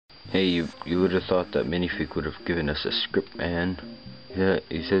Hey, you would have thought that Minifig would have given us a script, man. Yeah,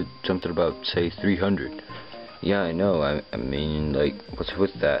 he said something about, say, 300. Yeah, I know. I mean, like, what's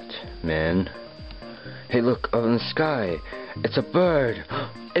with that, man? Hey, look, up in the sky. It's a bird.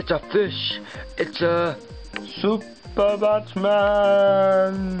 It's a fish. It's a Super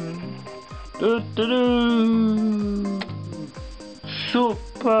Batman. Do-do-do.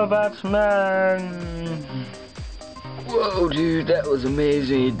 Super Batman. Whoa, dude, that was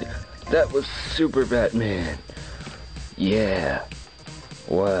amazing. That was Super Batman. Yeah.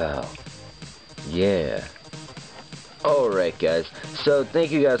 Wow. Yeah. Alright, guys. So,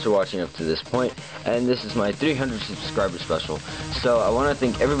 thank you guys for watching up to this point. And this is my 300 subscriber special. So, I want to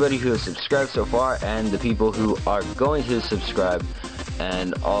thank everybody who has subscribed so far, and the people who are going to subscribe,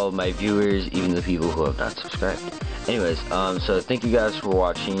 and all of my viewers, even the people who have not subscribed. Anyways, so thank you guys for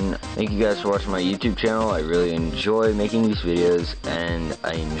watching. Thank you guys for watching my YouTube channel. I really enjoy making these videos, and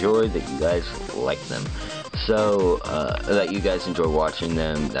I enjoy that you guys like them. So, that you guys enjoy watching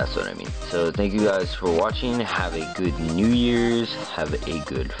them, that's what I mean. So, thank you guys for watching. Have a good New Year's. Have a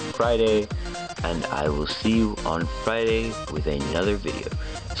good Friday. And I will see you on Friday with another video.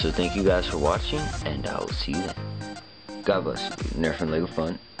 So, thank you guys for watching, and I will see you then. God bless you. Nerf and Lego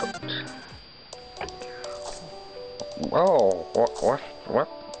fun out. Whoa,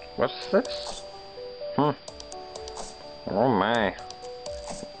 what's this? Oh my,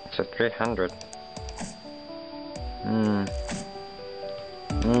 it's a 300.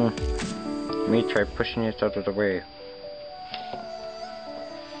 Let me try pushing it out of the way.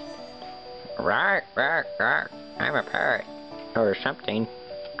 Rock, I'm a parrot, or something.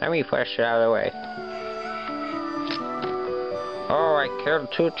 Let me push it out of the way. Oh, I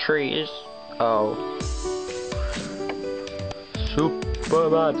killed 2 trees. Oh. Super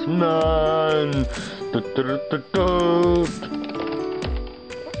Batman!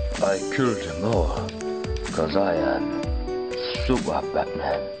 I killed them all, because I am Super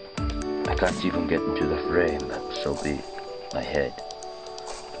Batman. I can't even get into the frame, so big. My head.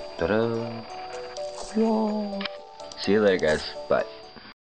 Ta-da! See you later, guys. Bye.